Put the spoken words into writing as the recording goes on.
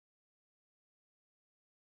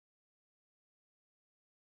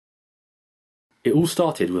It all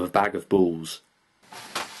started with a bag of balls.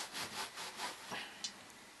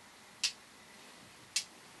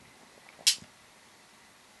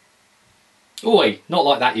 Oi, not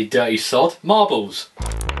like that, you dirty sod. Marbles.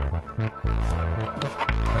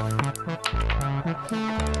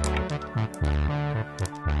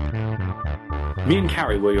 Me and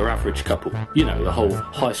Carrie were your average couple. You know, the whole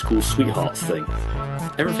high school sweethearts thing.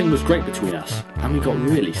 Everything was great between us, and we got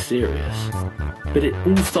really serious. But it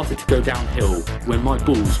all started to go downhill when my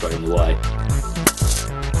balls got in the way.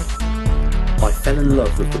 I fell in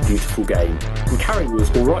love with the beautiful game, and Carrie was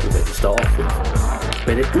alright with it to start off with.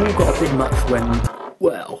 But it all got a bit much when,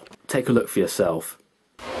 well, take a look for yourself.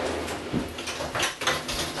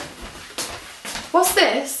 What's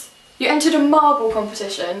this? You entered a marble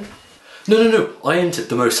competition? No, I entered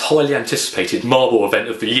the most highly anticipated marble event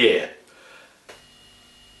of the year.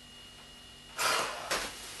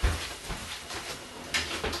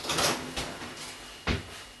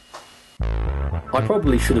 I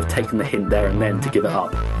probably should have taken the hint there and then to give it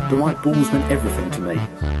up, but my balls meant everything to me.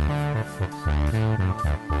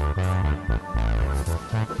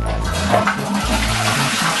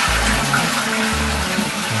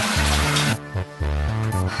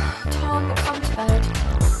 Tom, come to bed.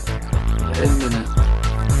 In a minute.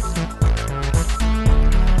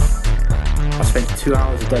 I spent 2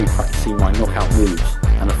 hours a day practicing my knockout moves,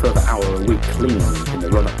 and a further hour a week cleaning in the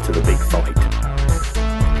run-up to the big fight.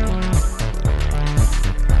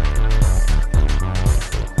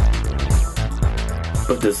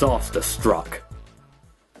 But disaster struck.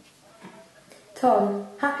 Tom,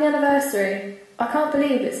 happy anniversary. I can't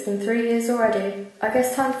believe it's been 3 years already. I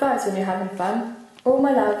guess time flies when you're having fun. All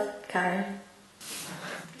my love, Carrie.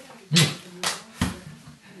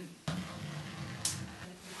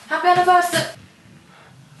 Happy anniversary!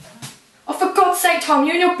 Oh, for God's sake, Tom,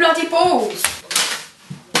 you and your bloody balls!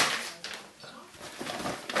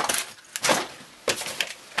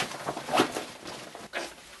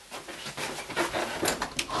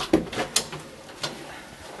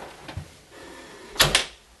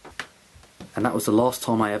 And that was the last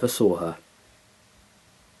time I ever saw her.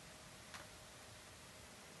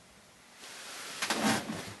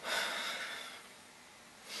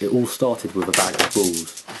 It all started with a bag of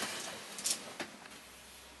balls.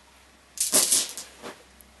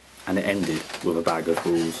 And it ended with a bag of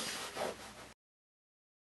balls.